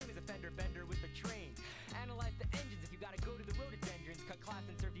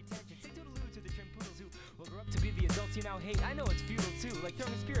you now hate. I know it's futile too, like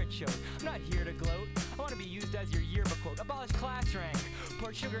throwing a spirit show. I'm not here to gloat. I want to be used as your yearbook quote. Abolish class rank.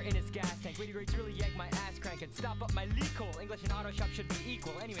 Pour sugar in its gas tank. Weighty grades really yank my ass crank and stop up my leak hole. English and auto shop should be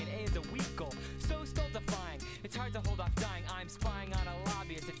equal. Anyway, an A is a weak goal. So stultifying. It's hard to hold off dying. I'm spying on a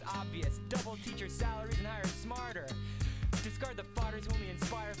lobbyist. It's obvious. Double teacher salaries and hire smarter. Discard the fodders who only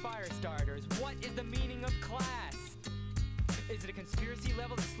inspire fire starters. What is the meaning of class? Is it a conspiracy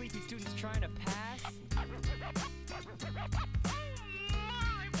level the sleepy students trying to pass? I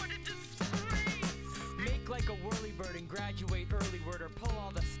wanted to scream. Make like a whirly bird and graduate early word, or pull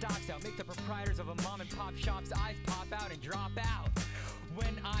all the stocks out. Make the proprietors of a mom and pop shop's eyes pop out and drop out.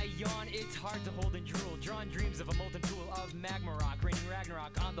 When I yawn, it's hard to hold and drool. Drawn dreams of a molten pool of magma rock, raining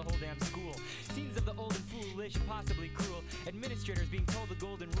Ragnarok on the whole damn school. Scenes of the old and foolish and possibly cruel. Administrators being told the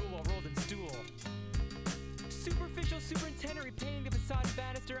golden rule while rolled in stool. Superficial superintendent repaying the facade and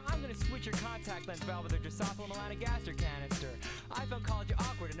banister. I'm gonna switch your contact lens valve with a Drosophila melanogaster canister. I found college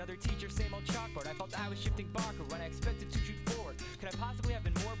awkward, another teacher, same old chalkboard. I felt I was shifting barcode when I expected to shoot forward. Could I possibly have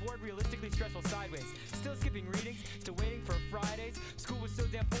been more bored, realistically stressful sideways? Still skipping readings, still waiting for Fridays. School was so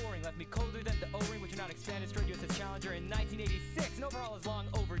damn boring, left me colder than the O-ring, which would not expand destroyed USS Challenger in 1986. An overhaul is long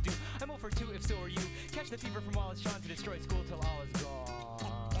overdue. I'm 0 for 2 if so are you. Catch the fever from Wallace Shawn to destroy school till all is gone.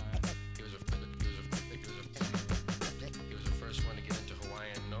 He was the first one to get into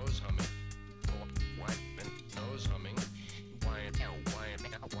Hawaiian nose humming. Hawaiian nose humming. Hawaiian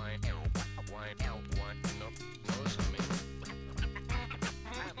nose humming.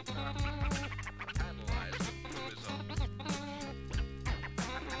 Analyze the result.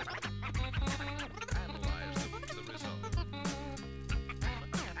 Analyze the result.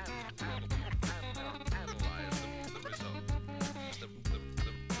 Analyze the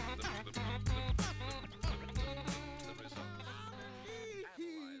result.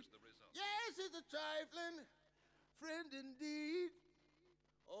 Yes, it's a trifling friend indeed.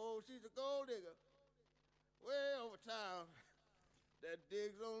 Oh, she's a gold digger way over town that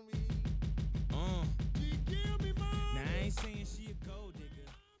digs on me. She killed me, mom. Now I ain't saying she a gold digger.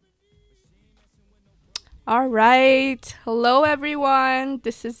 All right. Hello, everyone.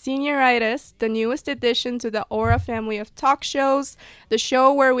 This is Senioritis, the newest addition to the Aura family of talk shows, the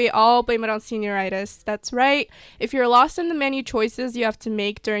show where we all blame it on senioritis. That's right. If you're lost in the many choices you have to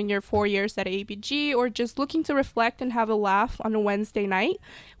make during your 4 years at ABG, or just looking to reflect and have a laugh on a Wednesday night,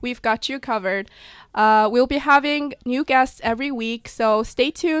 we've got you covered. We'll be having new guests every week, so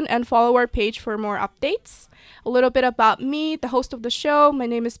stay tuned and follow our page for more updates. A little bit about me, the host of the show. My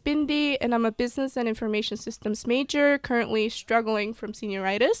name is Bindi, and I'm a business and information systems major, currently struggling from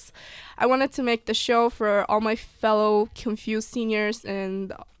senioritis. I wanted to make the show for all my fellow confused seniors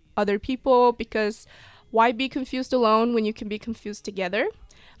and other people, because why be confused alone when you can be confused together?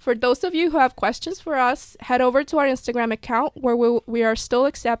 For those of you who have questions for us, head over to our Instagram account, where we are still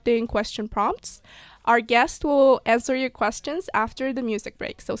accepting question prompts. Our guest will answer your questions after the music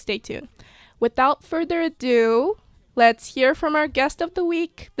break, so stay tuned. Without further ado, let's hear from our guest of the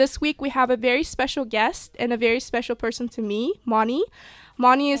week. This week we have a very special guest and a very special person to me, Moni.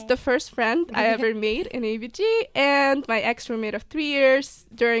 Moni is the first friend I ever made in ABG and my ex-roommate of 3 years,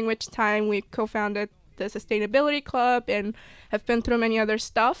 during which time we co-founded the Sustainability Club and have been through many other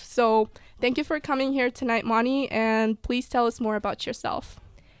stuff. So thank you for coming here tonight, Moni, and please tell us more about yourself.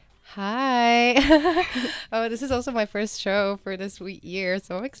 Hi. Oh, this is also my first show for this year,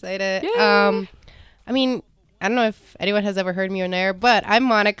 so I'm excited. Yay. I mean, I don't know if anyone has ever heard me on air, but I'm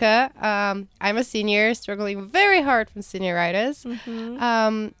Monica. I'm a senior struggling very hard from senioritis.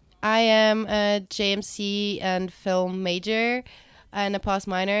 Mm-hmm. I am a JMC and film major and a POS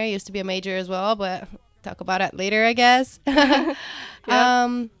minor. I used to be a major as well, but talk about it later, I guess. Yeah.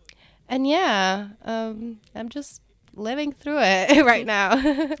 And yeah, I'm just living through it right now.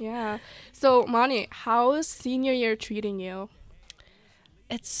 Yeah. So, Moni, how is senior year treating you?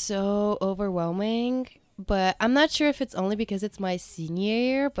 It's so overwhelming, but I'm not sure if it's only because it's my senior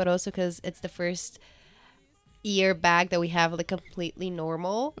year, but also because it's the first year back that we have like completely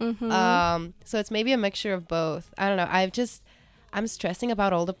normal. Mm-hmm. So it's maybe a mixture of both. I don't know. I'm stressing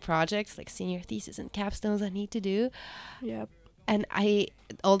about all the projects, like senior thesis and capstones I need to do. Yep. And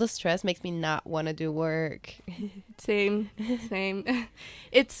all the stress makes me not want to do work. Same.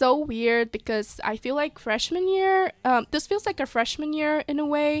 It's so weird because I feel like freshman year, this feels like a freshman year in a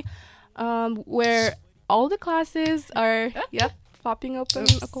way, where all the classes are, popping open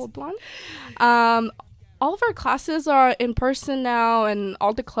a cold one. All of our classes are in person now, and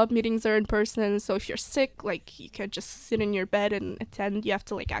all the club meetings are in person. So if you're sick, like, you can't just sit in your bed and attend. You have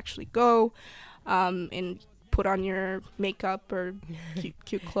to like actually go. And put on your makeup or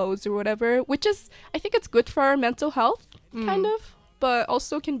cute clothes or whatever, which is, I think it's good for our mental health, kind of, but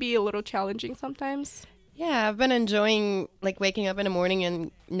also can be a little challenging sometimes. Yeah, I've been enjoying like waking up in the morning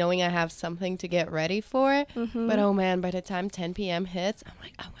and knowing I have something to get ready for. But oh man, by the time 10 p.m. hits, I'm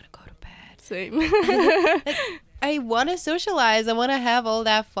like, I want to go to bed. Same. I want to socialize. I want to have all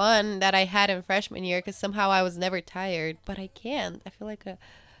that fun that I had in freshman year because somehow I was never tired, but I can't. I feel like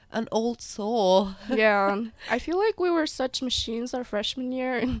an old soul. Yeah, I feel like we were such machines our freshman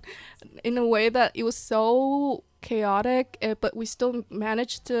year in a way that it was so chaotic, but we still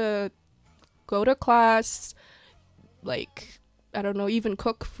managed to go to class, like, I don't know, even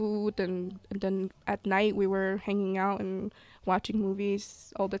cook food, and then at night we were hanging out and watching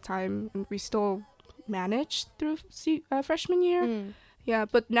movies all the time, and we still managed through freshman year. Yeah,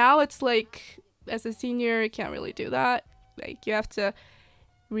 but now it's like, as a senior, you can't really do that. Like, you have to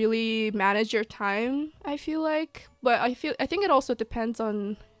really manage your time, I feel like. But I think it also depends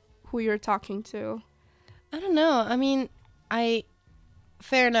on who you're talking to. I don't know. I mean,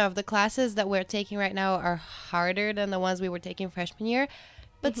 fair enough. The classes that we're taking right now are harder than the ones we were taking freshman year.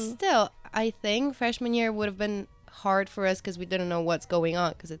 But still, I think freshman year would have been hard for us because we didn't know what's going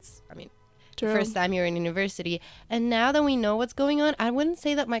on. Because it's, I mean, the first time you're in university. And now that we know what's going on, I wouldn't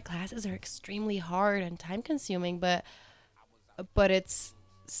say that my classes are extremely hard and time consuming, but it's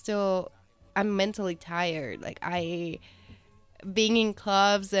still, I'm mentally tired. Like, being in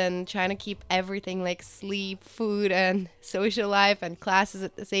clubs and trying to keep everything like sleep, food, and social life and classes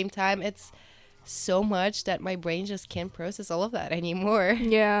at the same time, it's so much that my brain just can't process all of that anymore.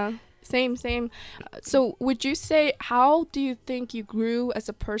 Yeah, same. So would you say, how do you think you grew as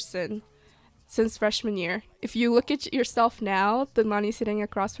a person since freshman year? If you look at yourself now, the Moni sitting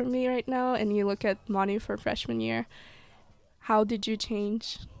across from me right now, and you look at Moni for freshman year, how did you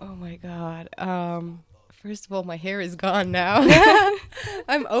change? Oh my God. First of all, my hair is gone now.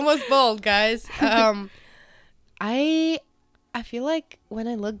 I'm almost bald, guys. I feel like when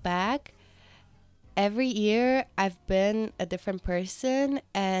I look back, every year I've been a different person,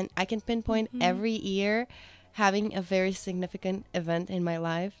 and I can pinpoint every year having a very significant event in my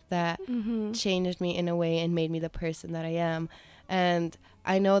life that changed me in a way and made me the person that I am. And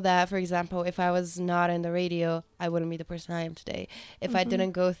I know that, for example, if I was not in the radio, I wouldn't be the person I am today. If I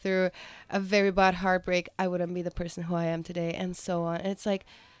didn't go through a very bad heartbreak, I wouldn't be the person who I am today, and so on. And it's like,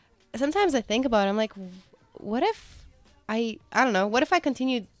 sometimes I think about it, I'm like, what if I don't know, what if I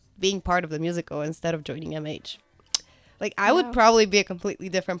continued being part of the musical instead of joining MH? Like, I would probably be a completely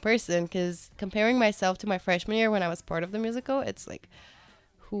different person, because comparing myself to my freshman year when I was part of the musical, it's like,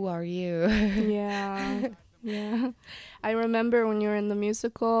 who are you? Yeah. Yeah, I remember when you were in the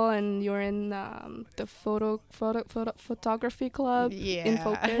musical and you were in the photography club in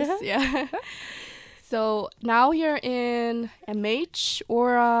Focus. Yeah. So now you're in MH,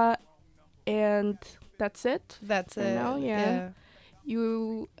 Aura, and that's it. That's it. Now, yeah.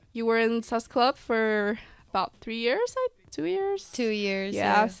 You were in Sus Club for about 3 years, 2 years. 2 years.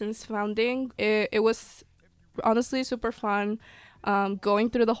 Yeah, since founding. It was honestly super fun.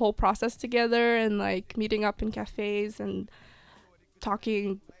 Going through the whole process together and like meeting up in cafes and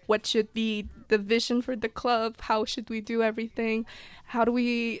talking what should be the vision for the club, how should we do everything, how do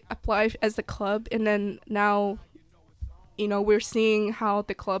we apply as a club. And then now, you know, we're seeing how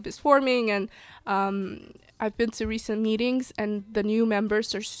the club is forming, and I've been to recent meetings and the new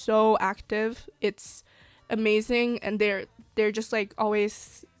members are so active. It's amazing, and they're just like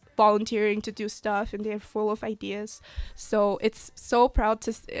always volunteering to do stuff, and they're full of ideas. So it's so proud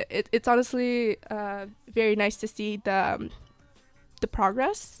to it's honestly very nice to see the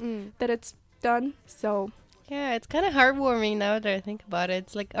progress that it's done. So yeah, it's kind of heartwarming now that I think about it.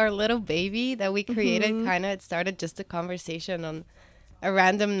 It's like our little baby that we created. Kind of, it started just a conversation on a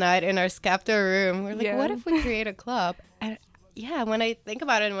random night in our Scapto room. We're like, what if we create a club? And yeah, when I think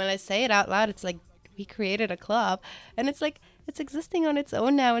about it and when I say it out loud, it's like, we created a club, and it's like, it's existing on its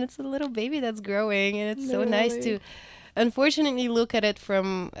own now, and it's a little baby that's growing, and it's so nice to unfortunately look at it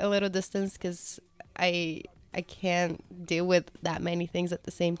from a little distance, because I can't deal with that many things at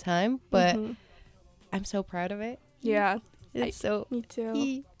the same time, but I'm so proud of it. Yeah, me too.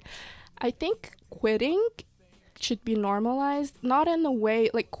 I think quitting should be normalized, not in the way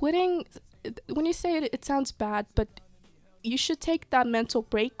like quitting, when you say it sounds bad, but you should take that mental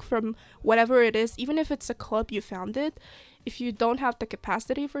break from whatever it is, even if it's a club you founded. If you don't have the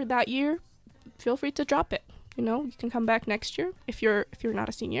capacity for that year, feel free to drop it. You know, you can come back next year if you're not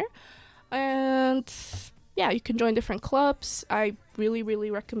a senior. And yeah, you can join different clubs. I really,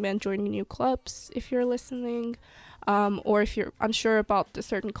 really recommend joining new clubs if you're listening. or if you're unsure about the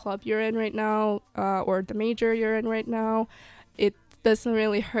certain club you're in right now, or the major you're in right now, it doesn't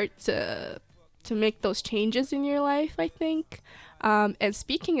really hurt to make those changes in your life, I think. And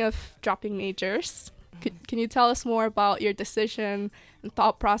speaking of dropping majors, can you tell us more about your decision and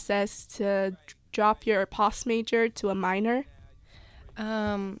thought process to drop your pos major to a minor?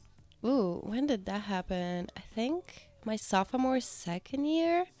 When did that happen? I think my sophomore second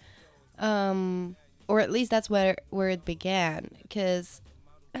year, or at least that's where it began. Cause,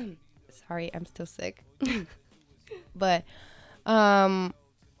 sorry, I'm still sick. But,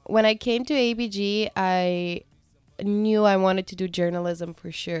 when I came to ABG, I knew I wanted to do journalism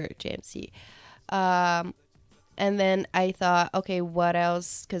for sure, JMC. And then I thought, okay, what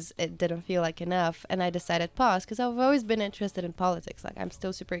else? Because it didn't feel like enough. And I decided pause because I've always been interested in politics. Like, I'm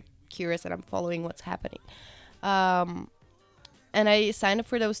still super curious and I'm following what's happening. And I signed up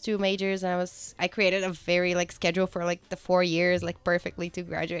for those two majors, and I created a very schedule for the 4 years, perfectly to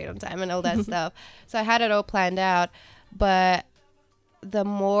graduate on time and all that stuff. So I had it all planned out. But the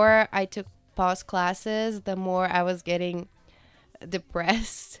more I took pause classes, the more I was getting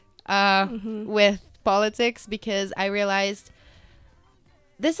depressed with politics, because I realized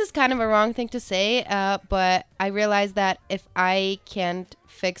this is kind of a wrong thing to say, but I realized that if I can't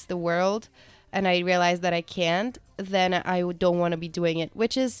fix the world, and I realized that I can't, then I don't want to be doing it,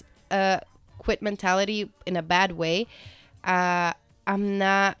 which is a quit mentality in a bad way. I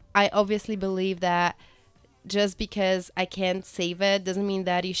obviously believe that just because I can't save it doesn't mean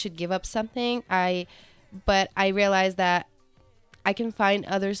that you should give up something. But I realized that I can find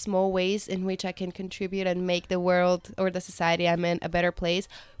other small ways in which I can contribute and make the world or the society I'm in a better place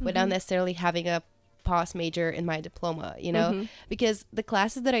without necessarily having a pos major in my diploma, because the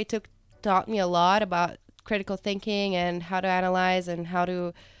classes that I took taught me a lot about critical thinking and how to analyze and how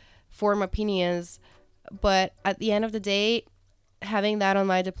to form opinions. But at the end of the day, having that on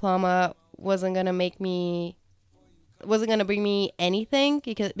my diploma wasn't going to bring me anything,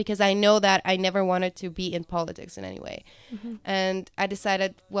 because I know that I never wanted to be in politics in any way. And I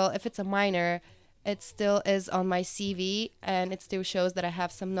decided, well, if it's a minor, it still is on my CV and it still shows that I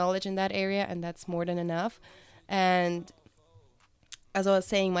have some knowledge in that area, and that's more than enough. And as I was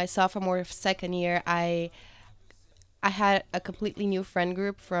saying, my sophomore second year, I had a completely new friend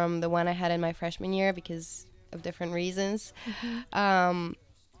group from the one I had in my freshman year because of different reasons.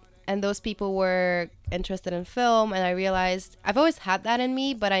 And those people were interested in film, and I realized I've always had that in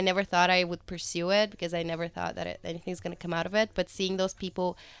me, but I never thought I would pursue it because I never thought that anything's going to come out of it. But seeing those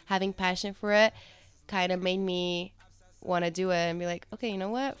people having passion for it kind of made me want to do it and be like, okay, you know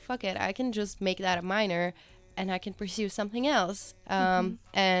what? Fuck it. I can just make that a minor and I can pursue something else.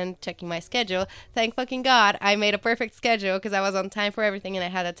 And checking my schedule, thank fucking God, I made a perfect schedule because I was on time for everything, and I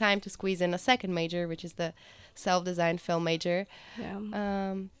had a time to squeeze in a second major, which is the self-designed film major.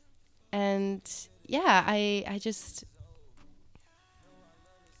 Yeah. And yeah, I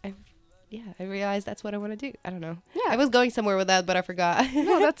realized that's what I want to do. I don't know. Yeah. I was going somewhere with that, but I forgot.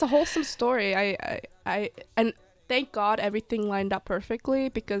 No, that's a wholesome story. And thank God everything lined up perfectly,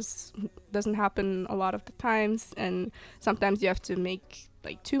 because it doesn't happen a lot of the times, and sometimes you have to make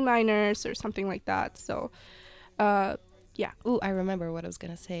 2 minors or something like that. So, yeah. Ooh, I remember what I was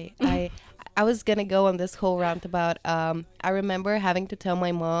gonna say. I was gonna go on this whole rant about. I remember having to tell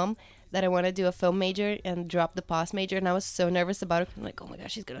my mom that I want to do a film major and drop the pos major, and I was so nervous about it. I'm like, oh my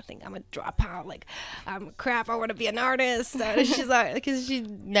gosh, she's gonna think I'm a dropout. Like, I'm crap. I want to be an artist. She's like, because she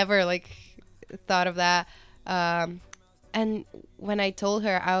never thought of that. And when I told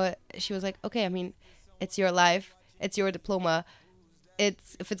her, she was like, okay, I mean, it's your life, it's your diploma.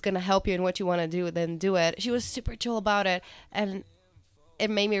 If it's gonna help you in what you want to do, then do it. She was super chill about it, and it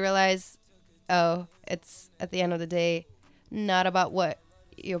made me realize, oh, it's at the end of the day not about what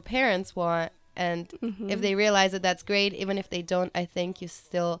your parents want, and if they realize that, that's great. Even if they don't, I think you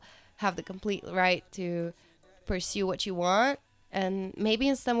still have the complete right to pursue what you want, and maybe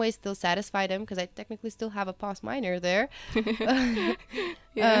in some ways still satisfy them, because I technically still have a pos minor there.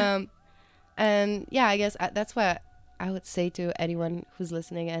 Yeah. And yeah, I guess that's what I would say to anyone who's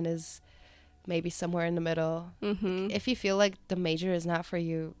listening and is maybe somewhere in the middle. If you feel like the major is not for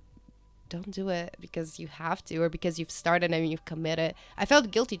you, don't do it because you have to, or because you've started and you've committed. I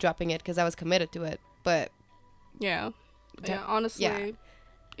felt guilty dropping it because I was committed to it, but honestly,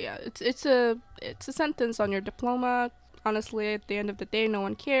 it's a sentence on your diploma. Honestly, at the end of the day, no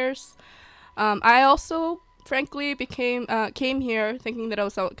one cares. I also frankly came here thinking that I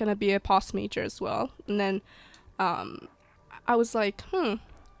was gonna be a pos major as well, and then I was like,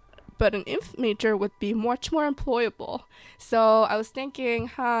 but an inf major would be much more employable. So I was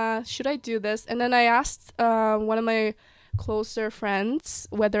thinking, should I do this? And then I asked one of my closer friends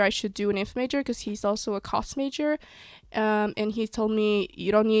whether I should do an inf major because he's also a cost major. And he told me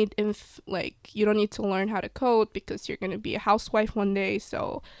you don't need you don't need to learn how to code because you're going to be a housewife one day.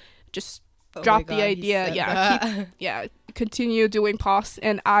 So just drop the idea. Continue doing POS.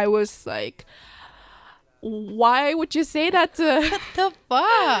 And I was like, why would you say that to What the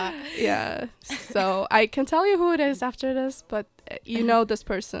fuck? yeah, so I can tell you who it is after this, but you know this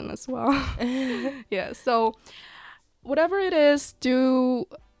person as well. Yeah, so whatever it is, do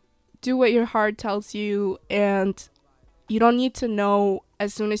what your heart tells you, and you don't need to know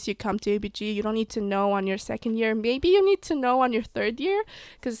as soon as you come to ABG. You don't need to know on your second year. Maybe you need to know on your third year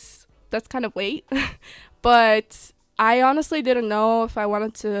because that's kind of late. But I honestly didn't know if I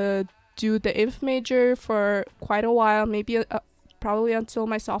wanted to do the inf major for quite a while, maybe probably until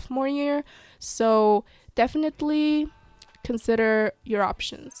my sophomore year. So definitely consider your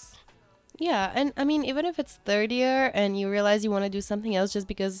options. Yeah, and I mean, even if it's third year and you realize you want to do something else just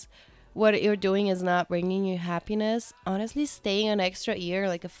because what you're doing is not bringing you happiness, honestly, staying an extra year,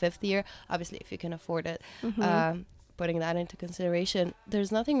 like a fifth year, obviously if you can afford it, putting that into consideration,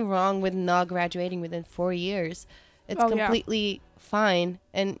 there's nothing wrong with not graduating within 4 years. It's completely fine,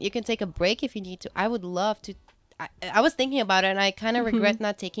 and you can take a break if you need to. I would love to. I was thinking about it, and I kind of regret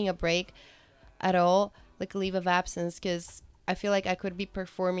not taking a break at all, like a leave of absence, because I feel like I could be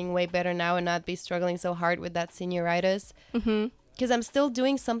performing way better now and not be struggling so hard with that senioritis. Because I'm still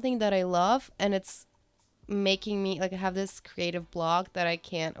doing something that I love, and it's making me, like, I have this creative block that I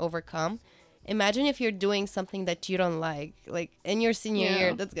can't overcome. Imagine if you're doing something that you don't like in your senior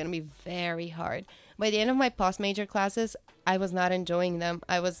year, that's going to be very hard. By the end of my post-major classes, I was not enjoying them.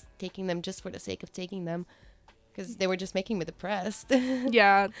 I was taking them just for the sake of taking them because they were just making me depressed.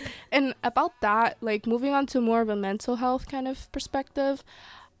 Yeah. And about that, like moving on to more of a mental health kind of perspective,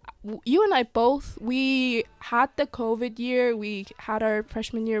 you and I both, we had the COVID year. We had our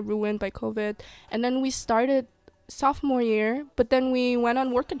freshman year ruined by COVID. And then we started sophomore year, but then we went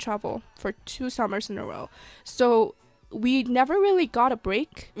on work and travel for 2 summers in a row. So we never really got a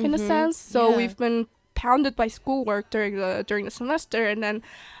break in a sense. So we've been pounded by schoolwork during the semester, and then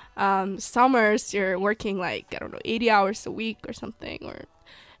summers you're working like, I don't know, 80 hours a week or something, or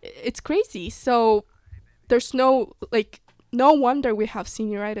it's crazy. So there's no wonder we have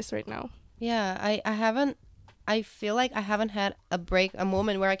senioritis right now. Yeah, I feel like I haven't had a break, a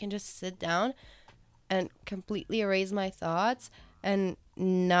moment where I can just sit down and completely erase my thoughts and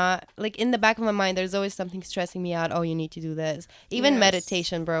not, like, in the back of my mind there's always something stressing me out. Oh, you need to do this. Even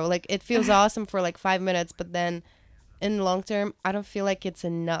meditation, bro, like, it feels awesome for like 5 minutes, but then in the long term I don't feel like it's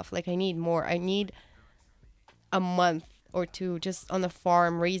enough. Like, I need more. I need a month or 2 just on the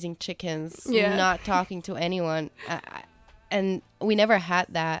farm raising chickens, not talking to anyone. And we never had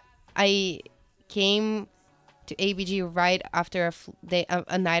that. I came to ABG right after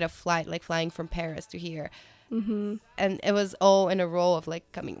a night of flight, like flying from Paris to here. And it was all in a row of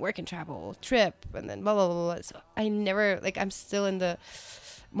like coming, work and travel, trip, and then blah, blah, blah, blah. So I never, like, I'm still in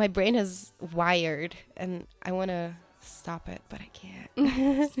my brain has wired and I want to stop it, but I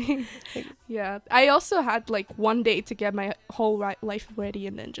can't. Yeah. I also had like one day to get my whole life ready,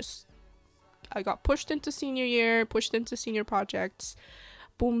 and then I got pushed into senior year, pushed into senior projects.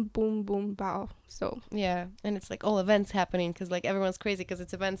 Boom, boom, boom, bow. So yeah, and it's like all events happening because like everyone's crazy because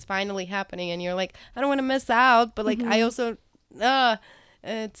it's events finally happening, and you're like, I don't want to miss out, but like I also,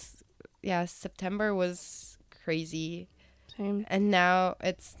 September was crazy. Same. And now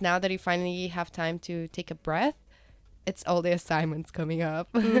that you finally have time to take a breath, it's all the assignments coming up.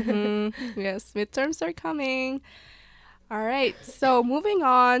 Yes, midterms are coming. All right, so moving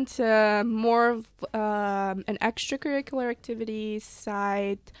on to more of an extracurricular activities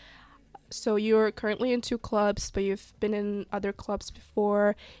side. So you're currently in 2 clubs, but you've been in other clubs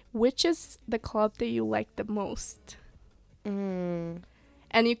before. Which is the club that you like the most? And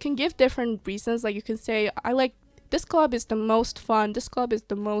you can give different reasons. Like, you can say, I like, this club is the most fun. This club is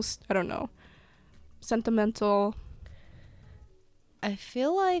the most, I don't know, sentimental. I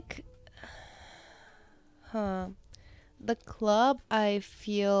feel like, the club I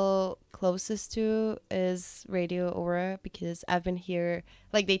feel closest to is Radio Aura because I've been here,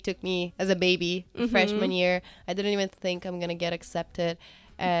 like, they took me as a baby freshman year. I didn't even think I'm gonna get accepted,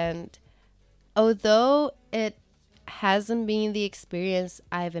 and although it hasn't been the experience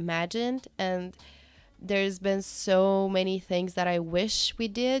I've imagined, and there's been so many things that I wish we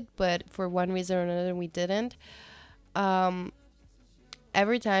did, but for one reason or another we didn't,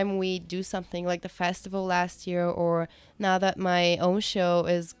 every time we do something like the festival last year, or now that my own show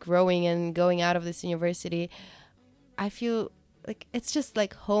is growing and going out of this university, I feel like it's just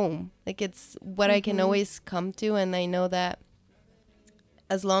like home. Like it's what I can always come to. And I know that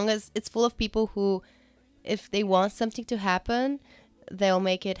as long as it's full of people who, if they want something to happen, they'll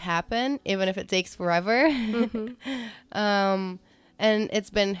make it happen, even if it takes forever. And it's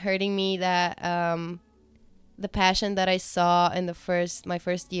been hurting me that the passion that I saw in my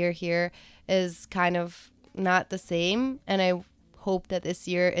first year here is kind of not the same. And I hope that this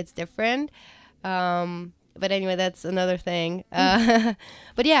year it's different. But anyway, that's another thing.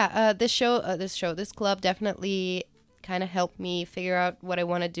 But yeah, this club definitely kind of helped me figure out what I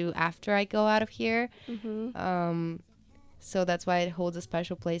want to do after I go out of here. So that's why it holds a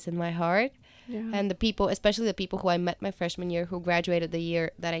special place in my heart. Yeah. And the people, especially the people who I met my freshman year, who graduated the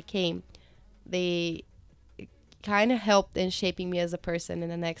year that I came, they kind of helped in shaping me as a person in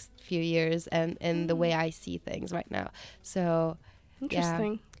the next few years and in the way I see things right now. So,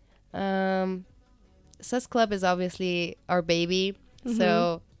 Interesting. Yeah. Sus Club is obviously our baby,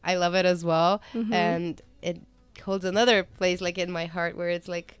 so I love it as well. And it holds another place like in my heart where it's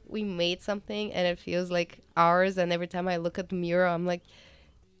like we made something and it feels like ours. And every time I look at the mural, I'm like,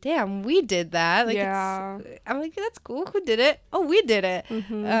 damn, we did that. Like, Yeah. I'm like, that's cool. Who did it? Oh, we did it.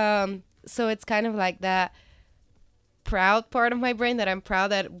 So it's kind of like that proud part of my brain that I'm proud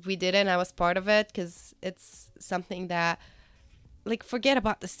that we did it and I was part of it, because it's something that, like, forget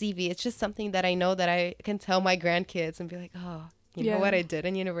about the CV. It's just something that I know that I can tell my grandkids and be like, oh, you know what I did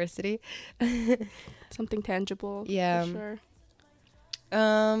in university? Something tangible. Yeah. For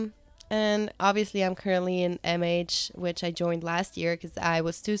sure. And obviously I'm currently in MH, which I joined last year because I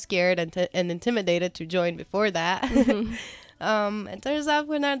was too scared and intimidated to join before that. It turns out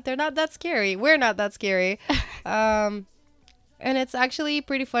they're not that scary. We're not that scary. And it's actually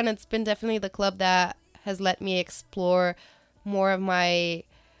pretty fun. It's been definitely the club that has let me explore more of my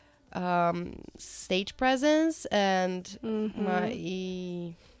stage presence and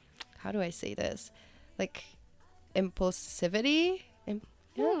my, how do I say this? Like impulsivity.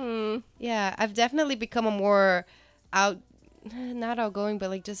 Yeah, I've definitely become a more not outgoing, but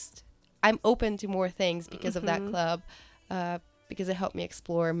like just I'm open to more things because of that club, because it helped me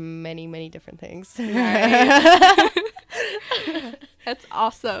explore many, many different things. Right. That's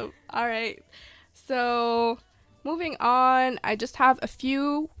awesome. All right. So moving on, I just have a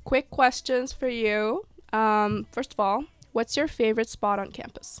few quick questions for you. First of all, what's your favorite spot on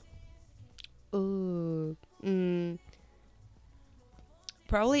campus? Ooh.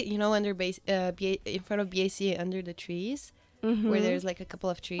 Probably, under in front of BAC under the trees, where there's like a couple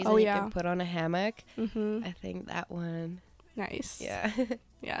of trees and you can put on a hammock. I think that one. Nice. Yeah.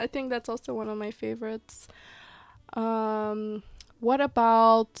 Yeah, I think that's also one of my favorites. What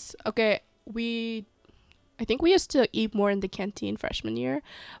about, okay, I think we used to eat more in the canteen freshman year,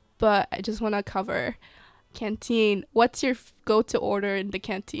 but I just want to cover canteen. What's your go-to order in the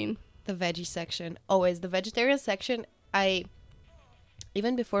canteen? The veggie section. Always. The vegetarian section,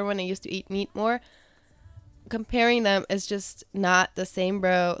 even before when I used to eat meat more, comparing them is just not the same,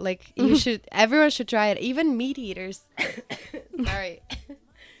 bro. Like, everyone should try it. Even meat eaters. Sorry.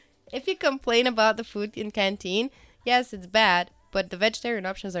 If you complain about the food in canteen, yes, it's bad, but the vegetarian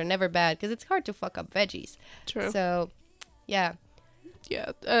options are never bad because it's hard to fuck up veggies. True. So, yeah.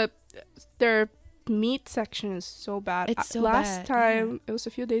 Yeah. Their meat section is so bad. It's so Last bad. time, it was a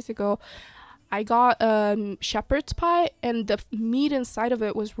few days ago, I got shepherd's pie and the meat inside of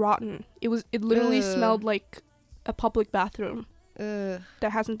it was rotten. It literally smelled like a public bathroom that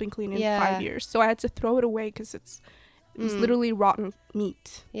hasn't been cleaned in 5 years. So I had to throw it away because it was literally rotten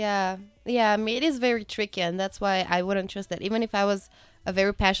meat. Yeah. Yeah, meat is very tricky, and that's why I wouldn't trust that. Even if I was a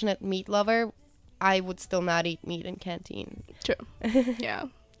very passionate meat lover, I would still not eat meat in canteen. True. Yeah.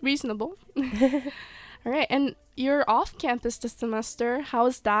 Reasonable. All right. And you're off campus this semester.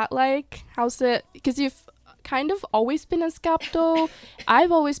 How's that like? How's it? Because you've kind of always been in Scapto.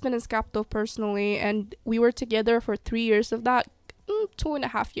 I've always been in Scapto personally, and we were together for 3 years of that.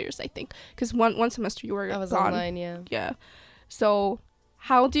 2.5 years, I think. Because one semester you were I was gone. online, yeah. Yeah. So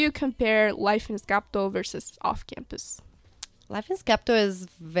how do you compare life in Scapto versus off campus? Life in Scapto is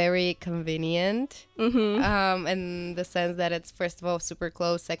very convenient. In the sense that it's, first of all, super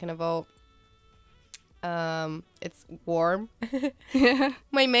close. Second of all, it's warm.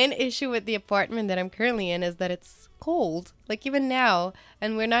 My main issue with the apartment that I'm currently in is that it's cold, like even now,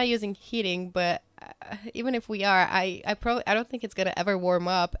 and we're not using heating, but even if we are, I don't think it's gonna ever warm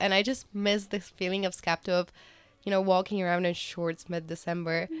up, and I just miss this feeling of Scapto of, walking around in shorts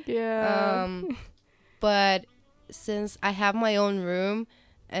mid-December. Yeah. But since I have my own room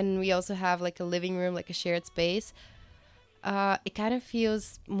and we also have like a living room, like a shared space, it kind of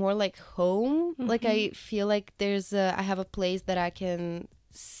feels more like home. Like I feel like I have a place that I can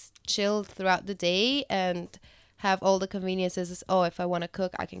chill throughout the day and have all the conveniences. Oh, if I want to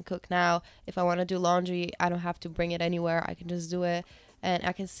cook, I can cook now. If I want to do laundry, I don't have to bring it anywhere. I can just do it. And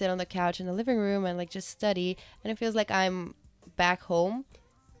I can sit on the couch in the living room and like just study. And it feels like I'm back home.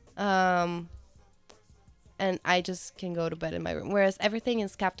 And I just can go to bed in my room. Whereas everything in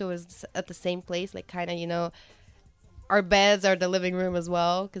Skapto is at the same place. Like kind of, you know, our beds are the living room as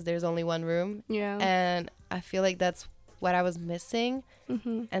well because there's only one room. Yeah. And I feel like that's what I was missing.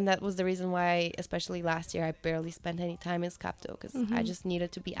 Mm-hmm. And that was the reason why, especially last year, I barely spent any time in Skapto because I just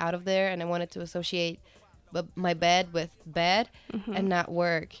needed to be out of there and I wanted to associate my bed with bed and not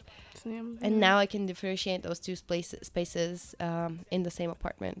work. Same. And now I can differentiate those two spaces in the same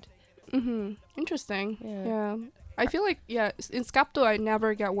apartment. Mm-hmm. Interesting. Yeah. Yeah. I feel like, in Skapto, I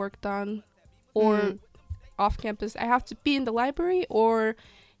never get work done or off campus. I have to be in the library or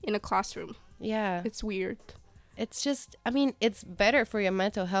in a classroom. Yeah. It's weird. It's just, I mean, it's better for your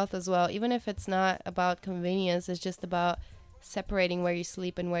mental health as well. Even if it's not about convenience, it's just about separating where you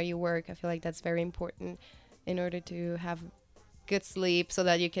sleep and where you work. I feel like that's very important in order to have good sleep so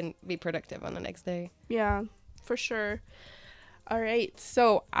that you can be productive on the next day. Yeah, for sure. All right.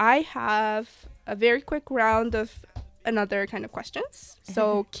 So I have a very quick round of another kind of questions.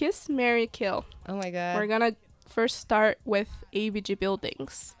 So kiss, marry, kill. Oh my God. We're going to first start with ABG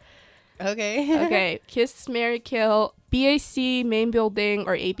buildings. Okay. Okay. Kiss, marry, kill, BAC, main building,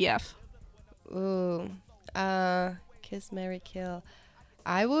 or ABF? Ooh. Kiss, marry, kill.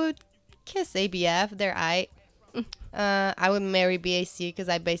 I would kiss ABF. They're I would marry BAC because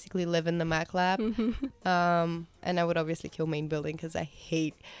I basically live in the Mac lab. And I would obviously kill main building because I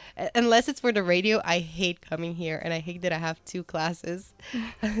hate, unless it's for the radio, I hate coming here. And I hate that I have 2 classes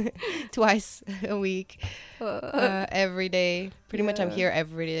twice a week, every day. Pretty much I'm here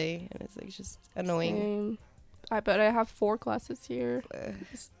every day. And it's like just annoying. Same. I bet I have 4 classes here.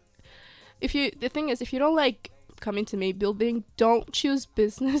 The thing is, if you don't like coming to main building, don't choose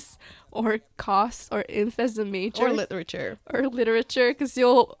business or costs or inf as a major. Or literature. Because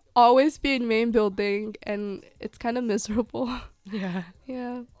you'll always be in main building and it's kind of miserable. Yeah.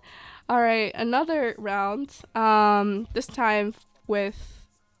 Yeah. All right, another round. This time with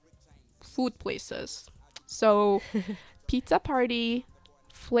food places. So pizza party,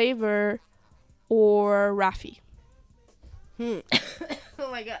 Flavor, or Raffi.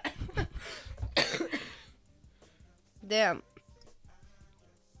 Oh my God. Damn.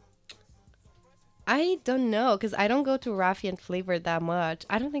 I don't know because I don't go to Raffi and Flavor that much.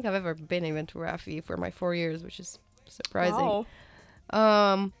 I don't think I've ever been even to Raffi for my 4 years, which is surprising.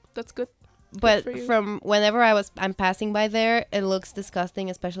 Wow. That's good. But for you. from whenever I'm passing by there, it looks disgusting,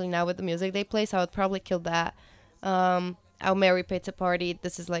 especially now with the music they play. So I would probably kill that. I'll marry Pizza Party.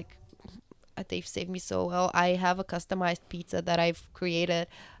 This is like, they've saved me so well. I have a customized pizza that I've created,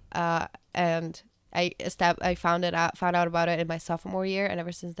 and I found out about it in my sophomore year, and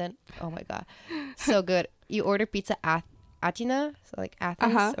ever since then, oh my God, so good. You order pizza Athena, so like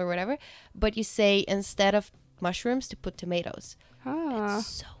Athens or whatever, but you say instead of mushrooms to put tomatoes. It's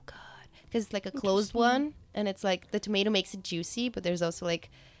so good because it's like a closed one, and it's like the tomato makes it juicy, but there's also like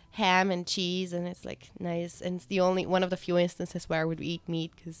ham and cheese, and it's like nice, and it's the only one of the few instances where I would eat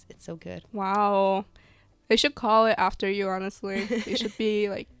meat because it's so good. Wow. They should call it after you, honestly. They should be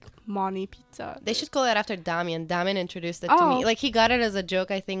like Moni Pizza. They should call it after Damian. Damian introduced it to me. Like, he got it as a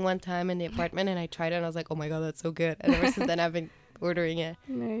joke, I think, one time in the apartment, and I tried it, and I was like, oh my God, that's so good. And ever since then, I've been ordering it.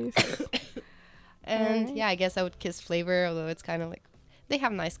 Nice. And yeah, I guess I would kiss Flavor, although it's kind of like, they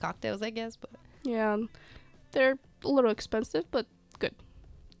have nice cocktails, I guess. But yeah, they're a little expensive, but good.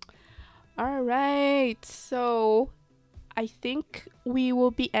 All right, so I think we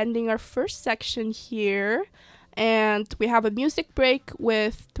will be ending our first section here. And we have a music break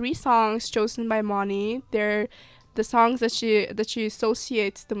with 3 songs chosen by Moni. They're the songs that she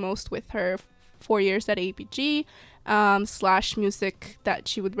associates the most with her 4 years at ABG, / music that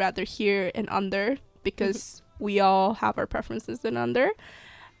she would rather hear in under, because we all have our preferences in under.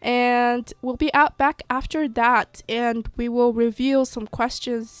 And we'll be back after that, and we will reveal some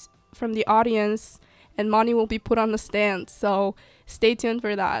questions from the audience, and Moni will be put on the stand. So stay tuned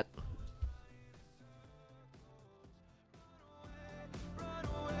for that.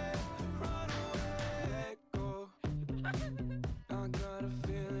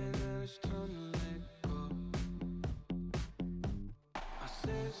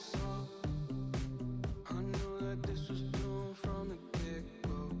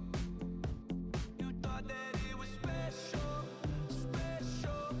 That it was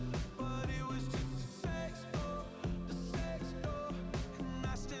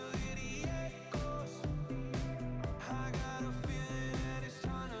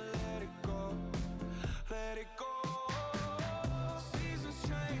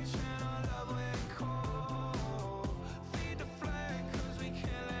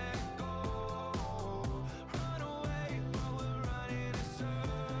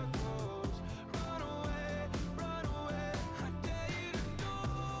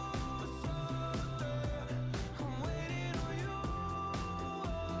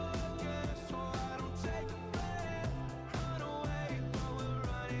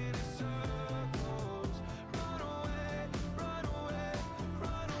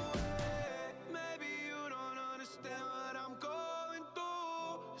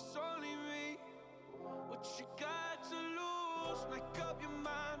Just make up your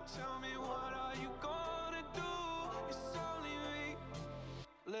mind, tell me what are you gonna do? It's only me,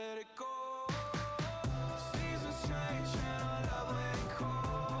 let it go. Seasons change and our love went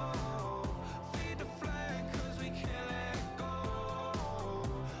cold. Feed the flame cause we can't let it go.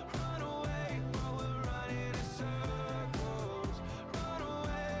 Run away, but we're running in circles. Run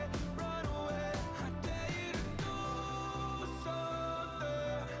away, I dare you to do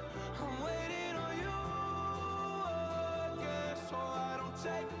something. I'm waiting on you again, so I don't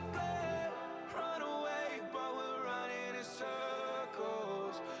take the blame. Run away, but we're running in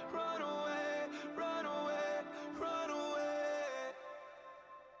circles. Run away, run away, run away.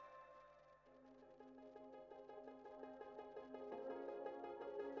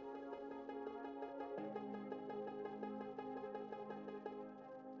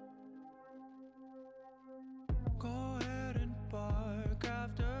 Go ahead and bark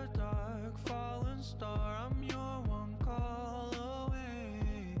after dark, fallen star, I'm your one call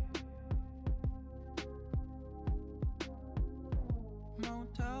away.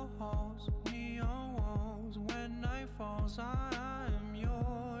 Motel halls, neon walls, when night falls, I am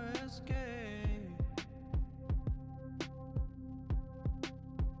your escape.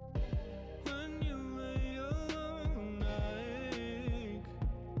 When you lay alone, I ache.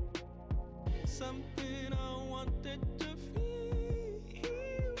 Something I wanted to feel.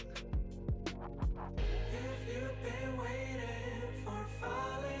 If you've been waiting for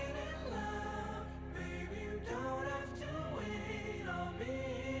falling in love, baby, you don't have to wait on me.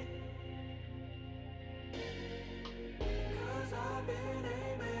 Cause I've been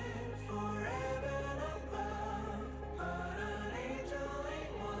aiming for heaven above, but an angel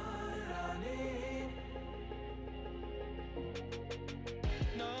ain't what I need.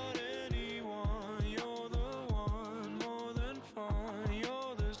 Not anyone, you're the one, more than fun,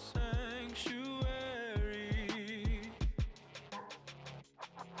 you're the sanctuary.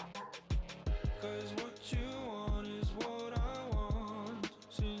 Cause what you want is what I want,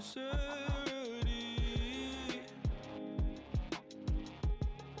 sincerity.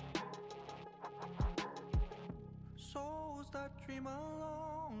 Souls that dream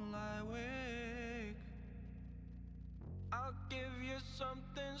alone lie awake. I'll give you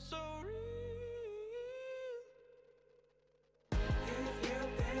something so real. If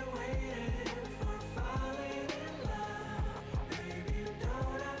you've been waiting for falling in love, baby, you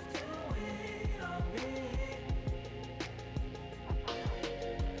don't have to wait on me.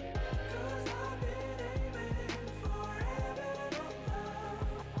 Cause I've been aiming for heaven above,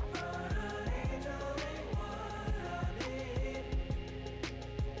 but an angel ain't what I need.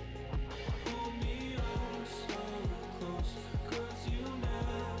 Hold me on so close, cause you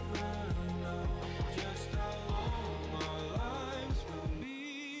never know just how long our lives will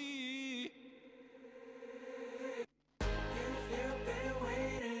be. If you've been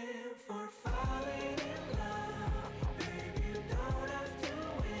waiting for falling in love, baby, you don't have to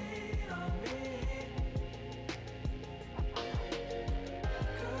wait on me.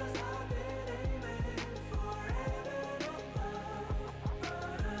 Cause I've been aiming for heaven above,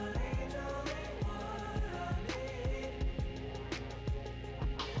 but an angel ain't what I need.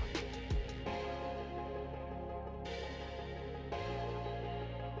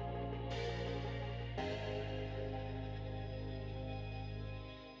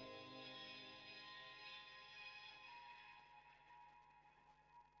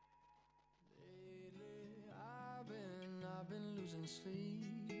 Lately, I've been losing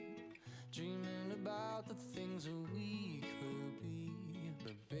sleep, dreaming about the things that we could be.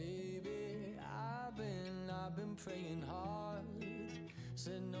 But baby, I've been praying hard.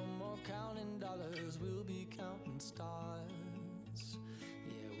 Said no more counting dollars, we'll be counting stars.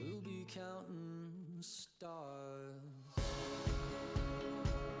 Yeah, we'll be counting stars.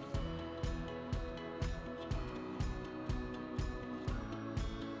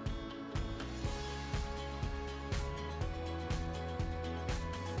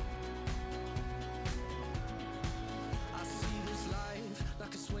 I see this life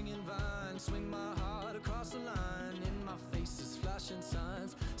like a swinging vine, swing my heart across the line. In my face is flashing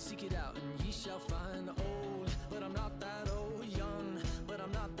signs, seek it out and ye shall find. Old, but I'm not that old. Young, but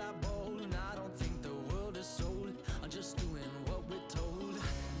I'm not that bold. And I don't think the world is sold, I'm just doing what we're told.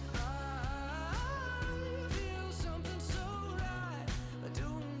 I feel something so right,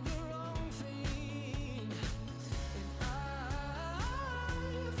 doing the wrong thing. And I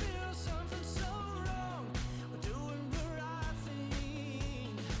feel something so wrong, doing the right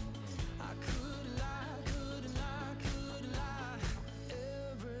thing. I could lie, couldn't lie, couldn't lie.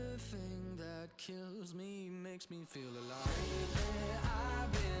 Everything that kills me makes me feel alive. Lately,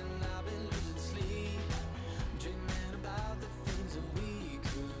 I've been losing sleep, dreaming about the things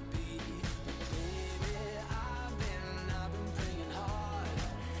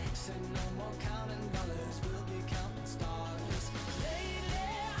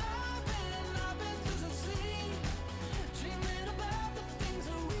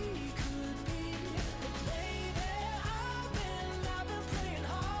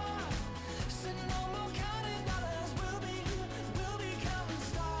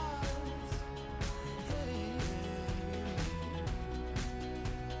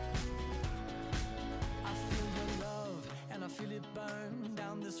burn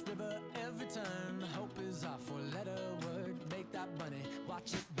down this river every turn. Hope is our four-letter word. Make that money,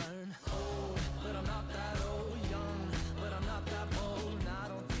 watch it burn. Old, but I'm not that old. Young, but I'm not that bold. And I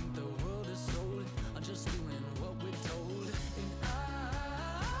don't think the world is sold. I'm just doing what we're told. And I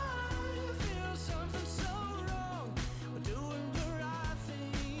feel something so wrong. We're doing the right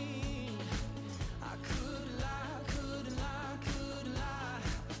thing. I could lie, couldn't lie, couldn't lie.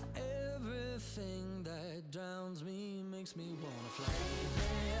 Everything that drowns me makes me wanna fly.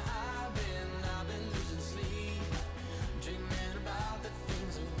 Lately I've been losing sleep, dreaming about the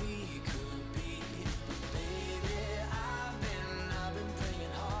things that we could be. But baby, I've been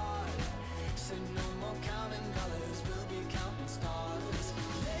praying hard. Said no more counting dollars, we'll be counting stars.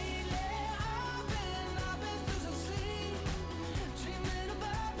 Lately I've been losing sleep, dreaming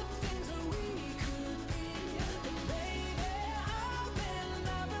about the things that we could be. But baby, I've been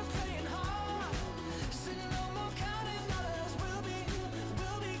praying hard. Said no more counting dollars, we'll be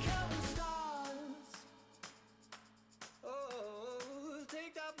counting stars. Oh,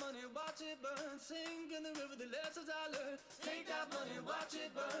 take that money, watch it burn, sink in the river, the lessons I learned. Take that money, watch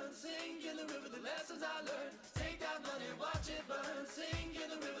it burn, sink in the river, the lessons I learned. Take that money, watch it burn, sink in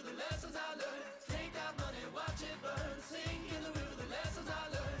the river, the lessons I learned. Take that money, watch it burn, sink in the river, the lessons I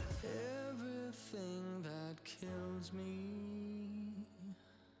learned. Everything that kills me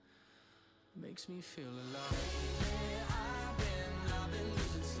makes me feel alive. Lately I've been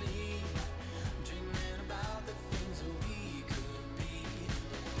losing sleep, dreaming about the things that we could be.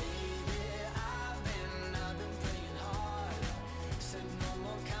 But baby, I've been praying hard. Said no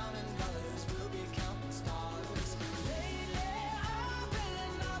more counting dollars, we'll be counting stars. Lately I've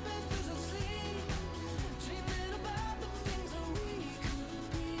been losing sleep, dreaming about the things that we could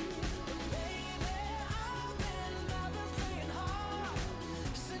be. But baby, I've been praying hard.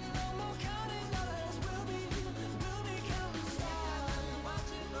 Said no more counting dollars, we'll be counting stars.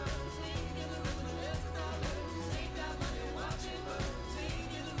 Watch it burn, sink in the river, the lessons I learned. Take that money, watch it burn,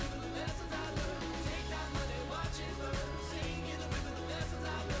 sink in the river, the lessons I learned. Take that money, watch it burn, sink in the river, the lessons I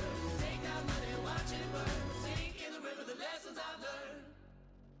learned. Take that money, watch it burn, sink in the river, the lessons I've learned.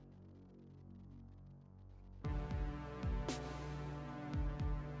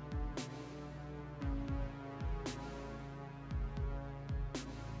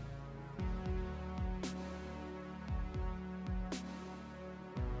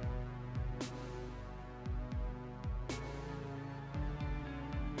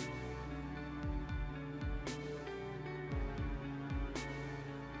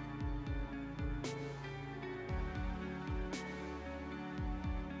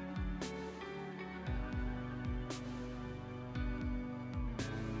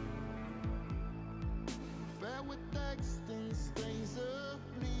 Fair with texting stains of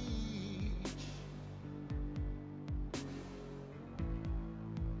bleach.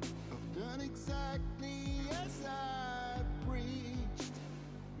 I've done exactly as I preached.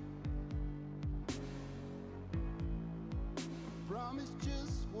 I promised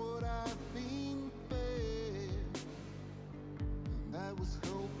just what I've been fed, and that was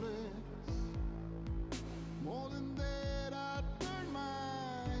hopeless. More than that, I turned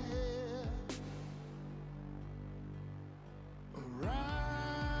my head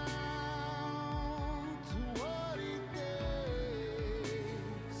around to what it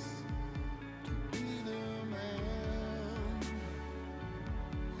takes to be the man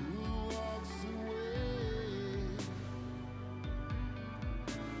who walks away.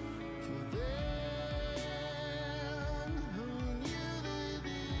 For then who knew that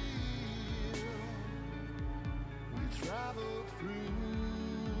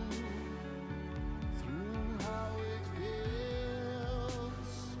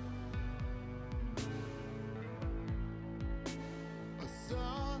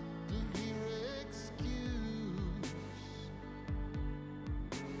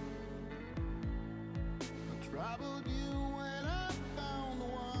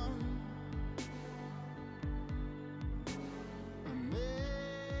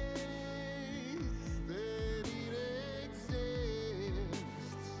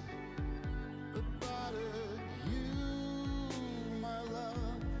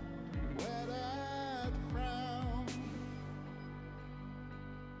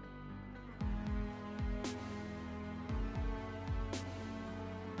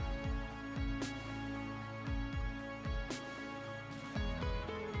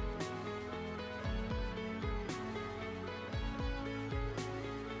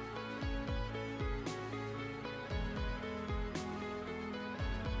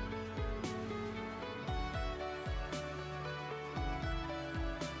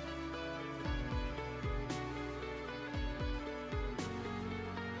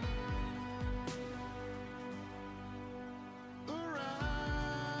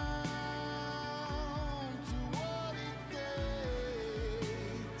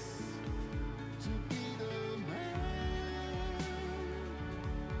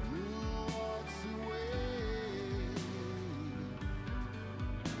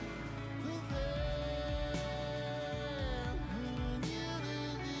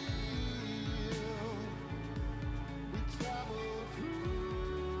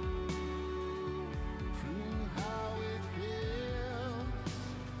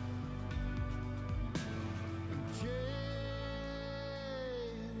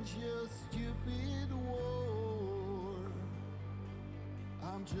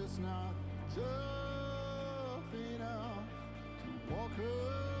I'm just not tough enough to walk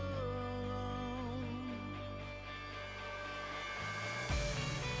alone.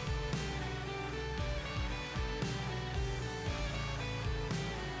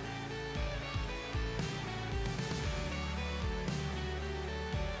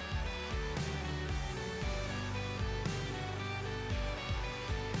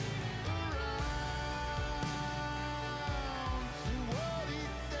 Around to what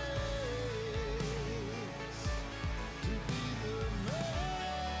it takes to be the man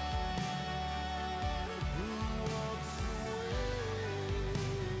who walks away,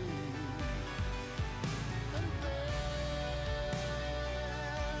 and then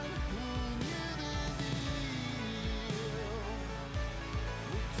who knew the deal.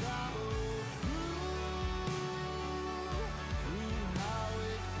 We traveled through how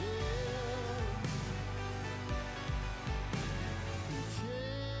it feels. You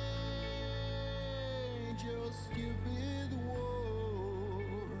change your stupid war.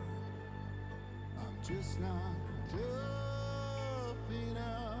 I'm just not tough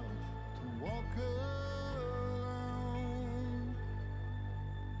enough to walk alone.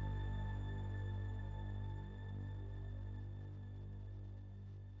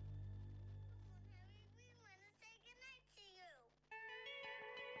 We want to say goodnight to you.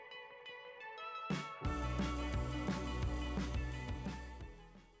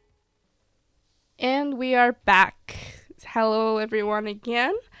 And we are back. Hello, everyone,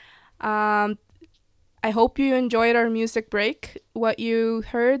 again. I hope you enjoyed our music break. What you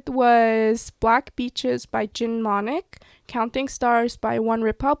heard was Black Beaches by Jin Monic, Counting Stars by One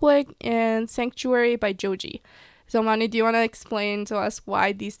Republic, and Sanctuary by Joji. So, Mani, do you want to explain to us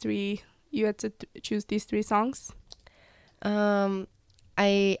why you had to choose these three songs? I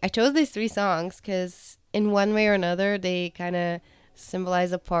chose these three songs because in one way or another they kind of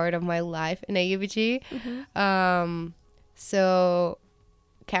symbolize a part of my life in AUBG. So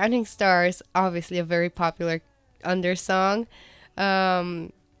Counting Stars, obviously a very popular Under song.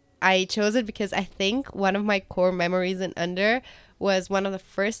 I chose it because I think one of my core memories in Under was one of the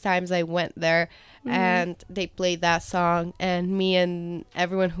first times I went there and they played that song, and me and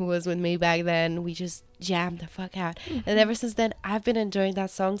everyone who was with me back then, we just jammed the fuck out. And ever since then, I've been enjoying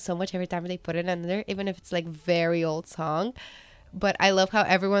that song so much every time they put it Under, even if it's like very old song. But I love how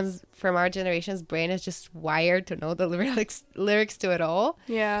everyone's from our generation's brain is just wired to know the lyrics to it all.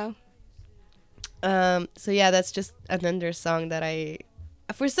 Yeah. So yeah, that's just an Under song that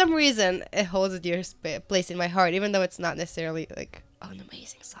for some reason, it holds a dear place in my heart, even though it's not necessarily like an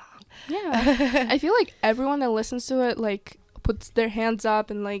amazing song. Yeah. I feel like everyone that listens to it like puts their hands up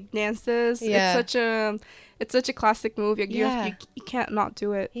and like dances. Yeah. It's such a classic move. Like, Yeah. you can't not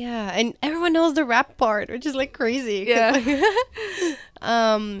do it. Yeah, and everyone knows the rap part, which is like crazy. Yeah.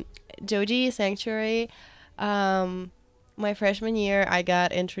 Joji, Sanctuary. My freshman year, I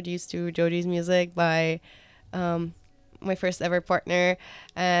got introduced to Joji's music by my first ever partner,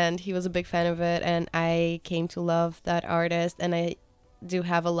 and he was a big fan of it, and I came to love that artist, and I do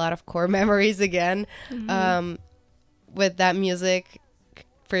have a lot of core memories again with that music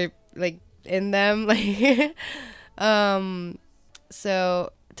for like in them. Like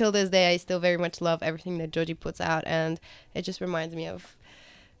so till this day I still very much love everything that Joji puts out, and it just reminds me of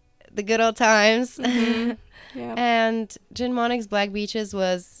the good old times. Yeah. And Jin Monic's Black Beaches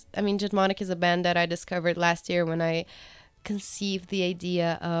Jin Monic is a band that I discovered last year when I conceived the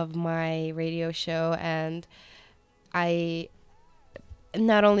idea of my radio show, and I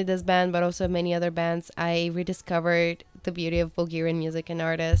not only this band but also many other bands, I rediscovered the beauty of Bulgarian music and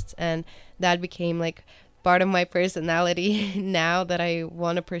artists, and that became like part of my personality now that I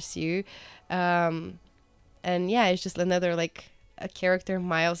want to pursue. And yeah, it's just another like a character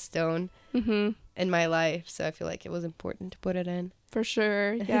milestone in my life, so I feel like it was important to put it in. For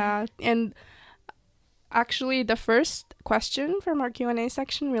sure. Yeah. And actually, the first question from our Q&A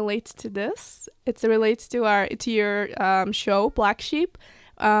section relates to this. It relates to your show, Black Sheep.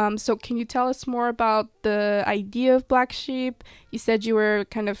 So can you tell us more about the idea of Black Sheep? You said you were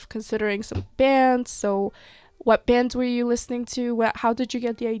kind of considering some bands. So what bands were you listening to? How did you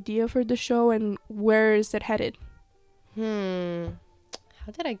get the idea for the show, and where is it headed?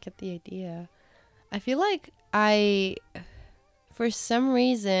 How did I get the idea? I feel like for some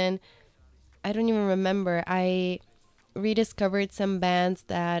reason, I don't even remember, I rediscovered some bands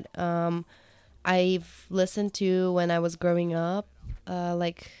that I've listened to when I was growing up,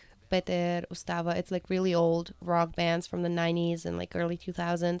 like Peter, Ustava. It's like really old rock bands from the 90s and like early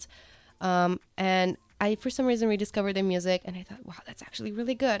 2000s. And I, for some reason, rediscovered their music, and I thought, wow, that's actually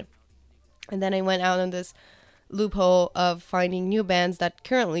really good. And then I went out on this loophole of finding new bands that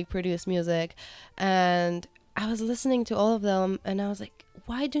currently produce music. And I was listening to all of them and I was like,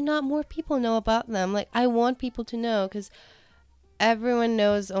 why do not more people know about them? Like, I want people to know, because everyone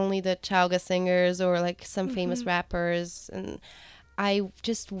knows only the Chauga singers or like some famous rappers, and I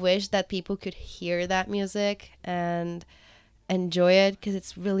just wish that people could hear that music and enjoy it, because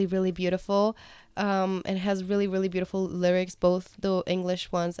it's really, really beautiful. And it has really, really beautiful lyrics, both the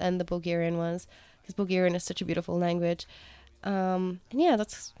English ones and the Bulgarian ones, because Bulgarian is such a beautiful language. And yeah,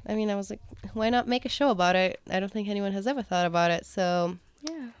 I was like, why not make a show about it? I don't think anyone has ever thought about it. So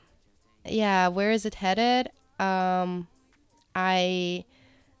yeah, where is it headed? I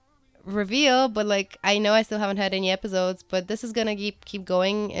reveal, but like, I know I still haven't had any episodes, but this is gonna keep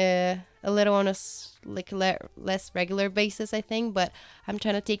going a little on a less regular basis, I think. But I'm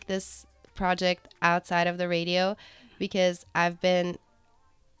trying to take this project outside of the radio, because know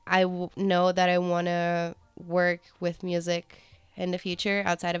that I want to work with music in the future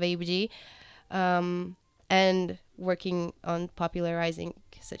outside of ABG, and working on popularizing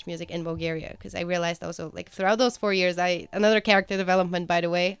such music in Bulgaria, because I realized also, like, throughout those 4 years, another character development, by the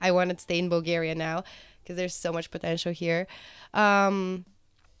way, I wanted to stay in Bulgaria now, because there's so much potential here. And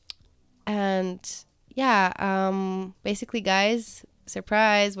yeah, basically, guys,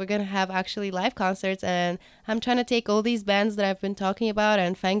 surprise, we're gonna have actually live concerts, and I'm trying to take all these bands that I've been talking about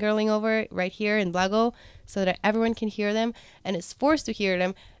and fangirling over right here in Blago, so that everyone can hear them and is forced to hear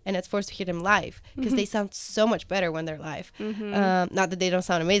them, and it's forced to hear them live, because they sound so much better when they're live. Not that they don't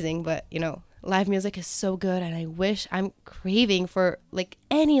sound amazing, but live music is so good, and I'm craving for like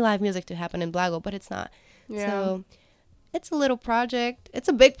any live music to happen in Blago, but it's not. So it's a little project. It's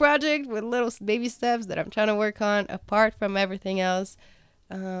a big project with little baby steps that I'm trying to work on apart from everything else.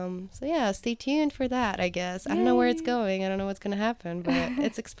 So yeah, stay tuned for that, I guess. I don't know where it's going. I don't know what's going to happen, but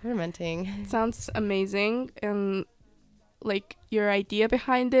it's experimenting. It sounds amazing. And like, your idea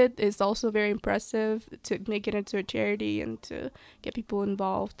behind it is also very impressive, to make it into a charity and to get people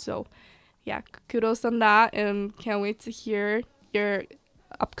involved. So yeah, kudos on that, and can't wait to hear your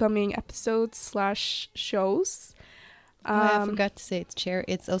upcoming episodes / shows. I forgot to say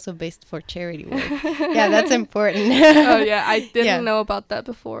it's also based for charity work. Yeah, that's important. Oh yeah, I didn't know about that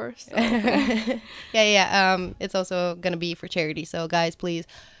before. So. It's also gonna be for charity. So guys, please,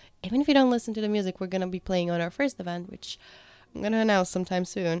 even if you don't listen to the music, we're gonna be playing on our first event, which I'm gonna announce sometime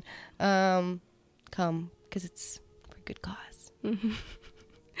soon. Come, because it's for good cause.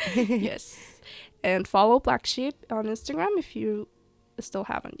 Yes, and follow Black Sheep on Instagram if you still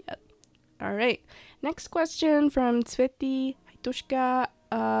haven't yet. All right. Next question from Tsveti Haitushka.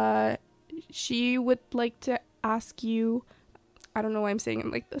 She would like to ask you, I don't know why I'm saying it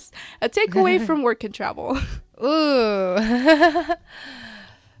like this, a takeaway from work and travel. Ooh.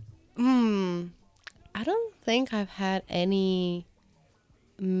 I don't think I've had any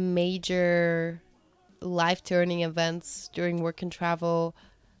major life-turning events during work and travel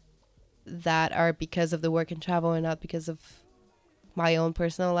that are because of the work and travel and not because of my own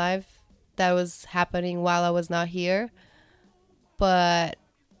personal life that was happening while I was not here. But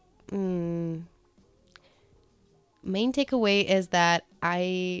main takeaway is that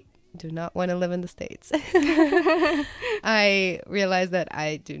I do not want to live in the States. I realized that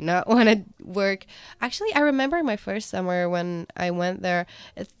I do not want to work. Actually, I remember my first summer when I went there.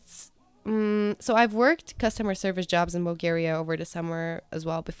 So I've worked customer service jobs in Bulgaria over the summer as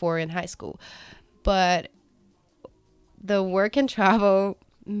well before in high school. But the work and travel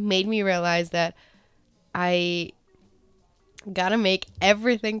made me realize that I gotta make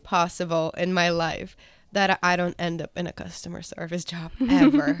everything possible in my life that I don't end up in a customer service job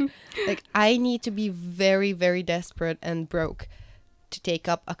ever. Like, I need to be very, very desperate and broke to take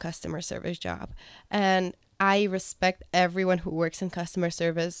up a customer service job. And I respect everyone who works in customer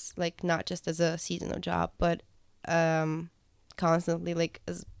service, like, not just as a seasonal job, but constantly, like,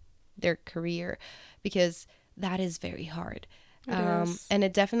 as their career, because that is very hard. And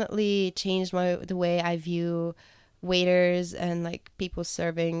it definitely changed the way I view waiters and like people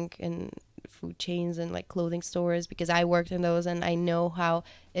serving in food chains and like clothing stores, because I worked in those and I know how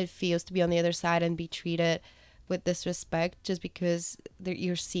it feels to be on the other side and be treated with disrespect just because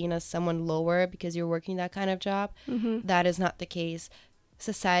you're seen as someone lower because you're working that kind of job. That is not the case.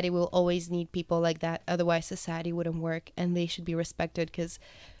 Society will always need people like that, otherwise society wouldn't work, and they should be respected, because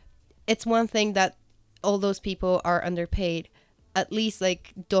it's one thing that all those people are underpaid. At least,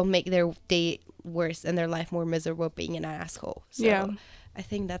 like, don't make their day worse and their life more miserable being an asshole. So yeah, I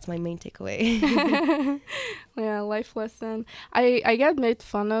think that's my main takeaway. Yeah, life lesson. I get made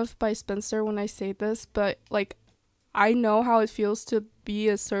fun of by Spencer when I say this, but like, I know how it feels to be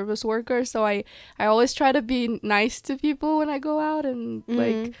a service worker, so I always try to be nice to people when I go out, and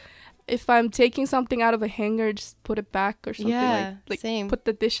like if I'm taking something out of a hanger, just put it back or something. Yeah, like same. put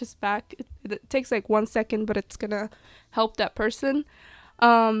the dishes back. It takes like 1 second, but it's gonna help that person.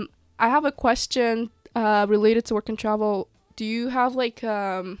 I have a question related to work and travel. Do you have like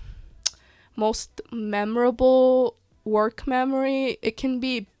most memorable work memory? It can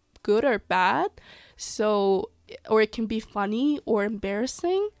be good or bad, so, or it can be funny or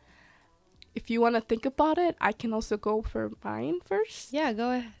embarrassing. If you want to think about it, I can also go for mine first. Yeah,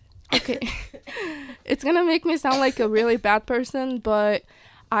 go ahead. Okay. It's gonna make me sound like a really bad person, but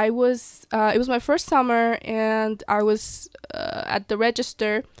it was my first summer, and I was at the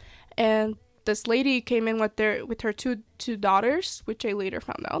register, and this lady came in with her two daughters, which I later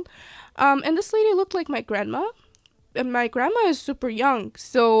found out. And this lady looked like my grandma, and my grandma is super young,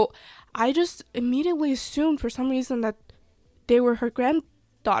 so I just immediately assumed for some reason that they were her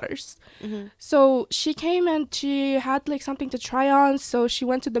granddaughters. So she came and she had like something to try on, so she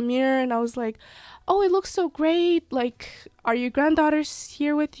went to the mirror, and I was like, oh, it looks so great, like, are your granddaughters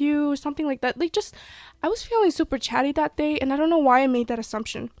here with you, or something like that. Like, just, I was feeling super chatty that day, and I don't know why I made that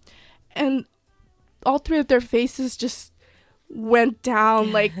assumption. And all three of their faces just went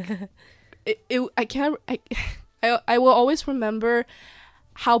down. Like, I will always remember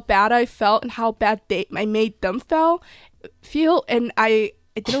how bad I felt and how bad I made them feel, and I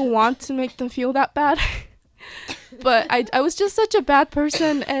didn't want to make them feel that bad. But I was just such a bad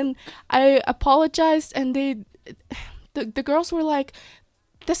person, and I apologized, and the girls were like,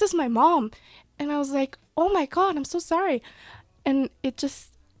 this is my mom. And I was like, oh my god, I'm so sorry. And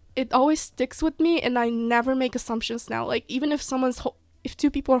it always sticks with me, and I never make assumptions now. Like, even if if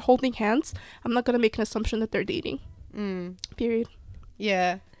two people are holding hands, I'm not gonna make an assumption that they're dating. Period.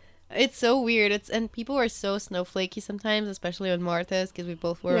 Yeah, it's so weird. And people are so snowflakey sometimes, especially on Martha's, because we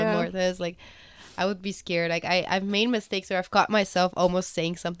both were on Martha's. Like, I would be scared. Like, I've made mistakes where I've caught myself almost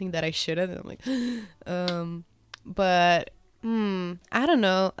saying something that I shouldn't, and I'm like, but I don't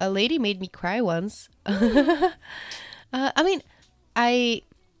know. A lady made me cry once. I mean, it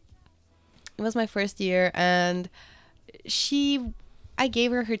was my first year, and I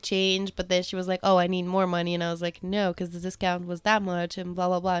gave her change, but then she was like, oh, I need more money. And I was like, no, because the discount was that much, and blah,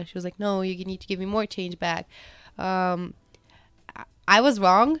 blah, blah. She was like, no, you need to give me more change back. I was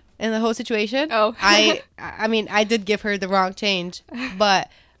wrong in the whole situation. Oh. I mean, I did give her the wrong change, but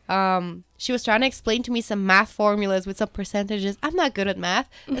she was trying to explain to me some math formulas with some percentages. I'm not good at math,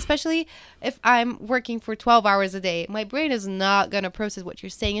 especially if I'm working for 12 hours a day. My brain is not going to process what you're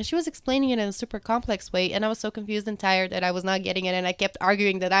saying. And she was explaining it in a super complex way, and I was so confused and tired that I was not getting it, and I kept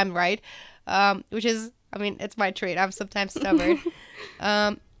arguing that I'm right, which is, I mean, it's my trait. I'm sometimes stubborn.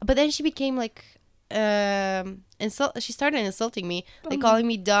 But then she became like, she started insulting me, like calling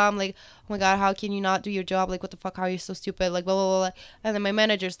me dumb, like, oh my god, how can you not do your job, like, what the fuck, how are you so stupid, like, blah, blah, blah, blah. And then my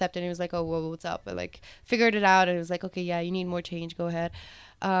manager stepped in and he was like, oh, whoa, what's up? I like figured it out, and it was like, okay, yeah, you need more change, go ahead.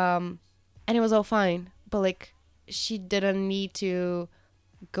 And it was all fine, but like, she didn't need to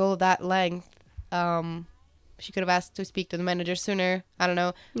go that length. She could have asked to speak to the manager sooner. I don't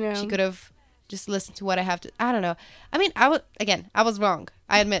know. She could have just listened to what I have to, I don't know. I mean, I was wrong,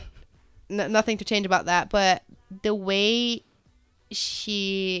 I admit. Nothing to change about that, but the way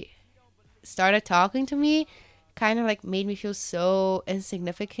she started talking to me kind of like made me feel so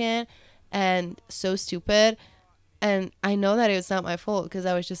insignificant and so stupid. And I know that it was not my fault because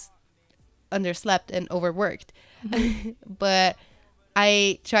I was just underslept and overworked. But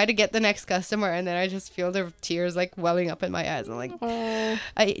I try to get the next customer, and then I just feel the tears like welling up in my eyes. I'm like,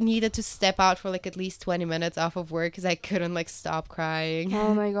 I needed to step out for like at least 20 minutes off of work because I couldn't like stop crying.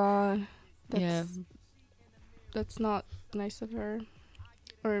 Oh my god. Yeah. That's not nice of her.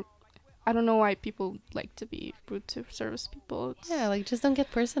 Or I don't know why people like to be rude to service people. Yeah, like, just don't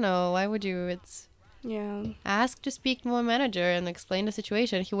get personal. Why would you? Ask to speak to a manager and explain the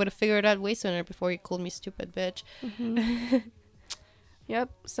situation. He would have figured it out way sooner before he called me stupid bitch. Yep,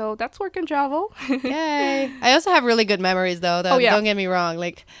 so that's work and travel. Yay. I also have really good memories though. Don't get me wrong.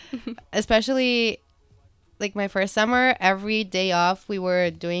 Like, especially like my first summer, every day off we were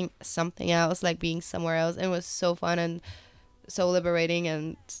doing something else, like being somewhere else, and it was so fun and so liberating,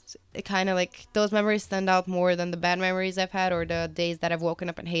 and it kind of like those memories stand out more than the bad memories I've had or the days that I've woken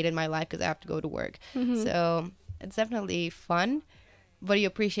up and hated my life because I have to go to work. So it's definitely fun, but you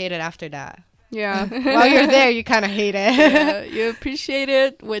appreciate it after that. Yeah. While you're there, you kind of hate it. Yeah, you appreciate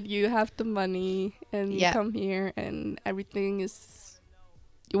it when you have the money and you come here and everything is,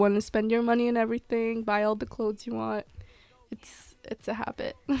 you want to spend your money and everything, buy all the clothes you want. It's a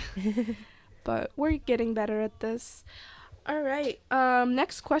habit. but we're getting better at this. All right.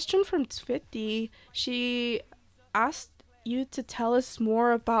 Next question from Twitty. She asked you to tell us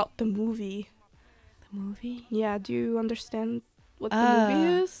more about the movie. The movie? Yeah, do you understand what the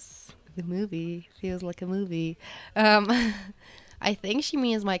movie is? The movie feels like a movie. I think she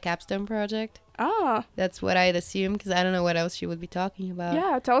means my capstone project. Ah. That's what I'd assume, because I don't know what else she would be talking about.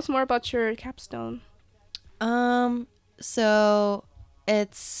 Yeah, tell us more about your capstone. So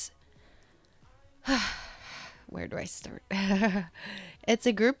it's where do I start? It's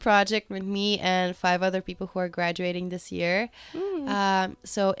a group project with me and 5 other people who are graduating this year.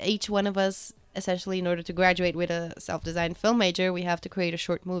 So each one of us, essentially, in order to graduate with a self-designed film major, we have to create a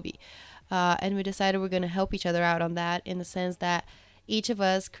short movie. And we decided we're going to help each other out on that, in the sense that each of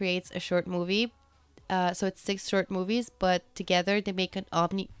us creates a short movie. So it's 6 short movies, but together they make an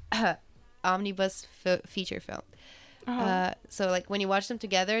omnibus feature film. So like when you watch them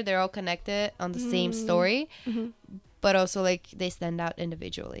together, they're all connected on the same story, but also like they stand out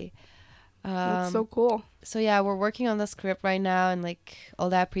individually. That's so cool. So yeah, we're working on the script right now and like all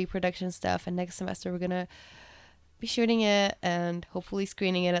that pre-production stuff, and next semester we're gonna be shooting it and hopefully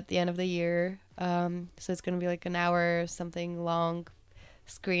screening it at the end of the year. So it's gonna be like an hour something long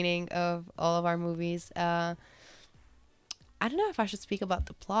screening of all of our movies. I don't know if I should speak about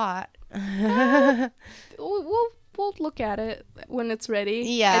the plot. We'll look at it when it's ready.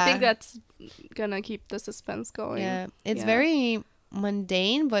 Yeah. I think that's gonna keep the suspense going. Yeah, it's very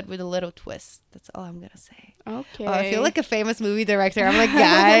mundane, but with a little twist. That's all I'm gonna say. Okay. Oh, I feel like a famous movie director. I'm like,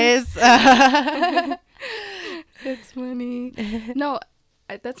 guys. It's funny. No,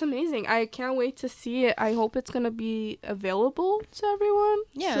 that's amazing. I can't wait to see it. I hope it's gonna be available to everyone.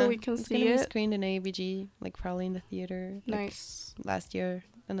 Yeah, so we can it's see gonna it. Be screened in ABG, like probably in the theater. Nice. Like last year,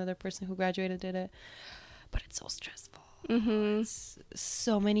 another person who graduated did it, but it's so stressful. It's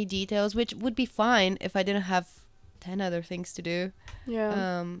so many details, which would be fine if I didn't have 10 other things to do.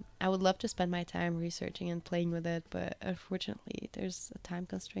 Yeah. I would love to spend my time researching and playing with it, but unfortunately, there's a time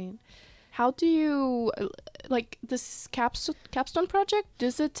constraint. How do you like this capstone project?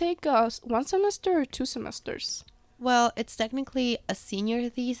 Does it take 1 semester or 2 semesters? Well, it's technically a senior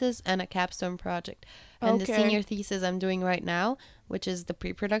thesis and a capstone project. And the senior thesis I'm doing right now, which is the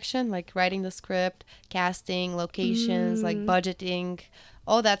pre-production, like writing the script, casting, locations, like budgeting,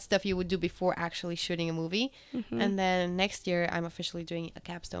 all that stuff you would do before actually shooting a movie. And then next year, I'm officially doing a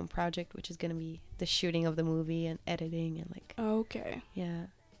capstone project, which is going to be the shooting of the movie and editing and like... Okay. Yeah.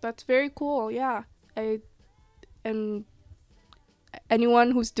 That's very cool. Yeah. And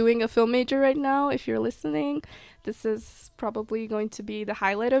anyone who's doing a film major right now, if you're listening, this is probably going to be the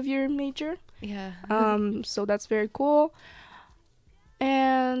highlight of your major. Yeah. So that's very cool.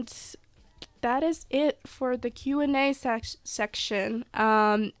 And that is it for the Q&A section.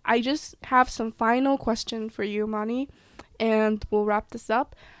 I just have some final question for you, Mani, and we'll wrap this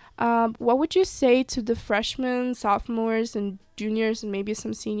up. What would you say to the freshmen, sophomores, and juniors, and maybe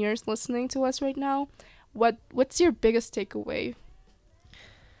some seniors listening to us right now? What's your biggest takeaway?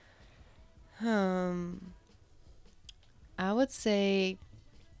 I would say,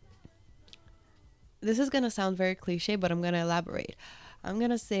 this is going to sound very cliche, but I'm going to elaborate. I'm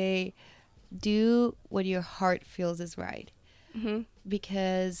going to say, do what your heart feels is right.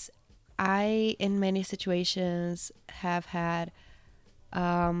 Because I, in many situations, have had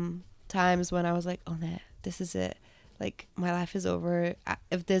times when I was like, oh, no, this is it. Like, my life is over.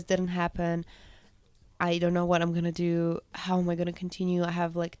 If this didn't happen, I don't know what I'm going to do. How am I going to continue? I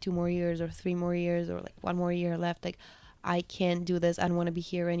have like 2 more years or 3 more years or like 1 more year left. Like, I can't do this. I don't want to be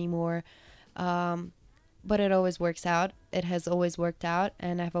here anymore. But it always works out. It has always worked out.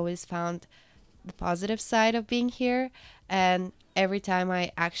 And I've always found the positive side of being here. And every time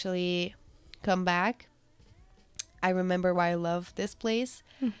I actually come back, I remember why I love this place.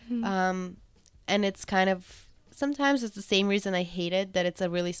 And it's kind of, sometimes it's the same reason I hate it, that it's a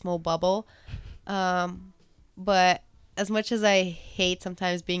really small bubble. But as much as I hate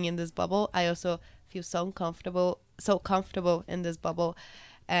sometimes being in this bubble, I also feel so comfortable in this bubble,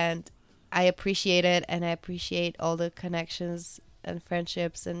 and I appreciate it, and I appreciate all the connections and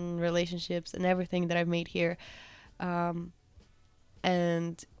friendships and relationships and everything that I've made here.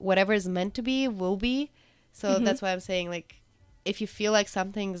 And whatever is meant to be will be. So that's why I'm saying, like, if you feel like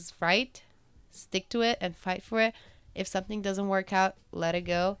something's right, stick to it and fight for it. If something doesn't work out, let it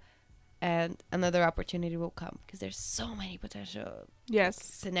go, and another opportunity will come, because there's so many potential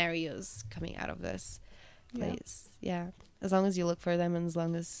scenarios coming out of this place. Yeah. As long as you look for them, and as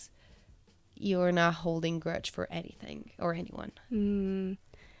long as you're not holding grudge for anything or anyone.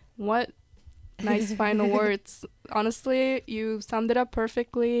 What nice final words. Honestly, you summed it up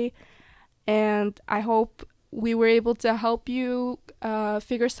perfectly. And I hope we were able to help you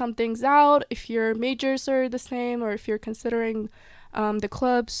figure some things out. If your majors are the same, or if you're considering the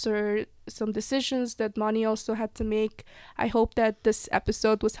clubs or some decisions that Moni also had to make, I hope that this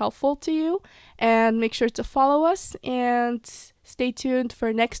episode was helpful to you. And make sure to follow us and stay tuned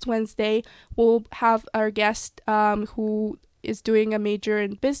for next Wednesday. We'll have our guest who is doing a major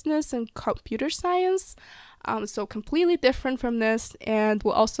in business and computer science. So completely different from this. And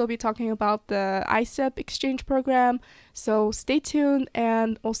we'll also be talking about the ICEP exchange program. So stay tuned,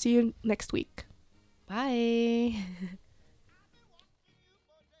 and we'll see you next week. Bye.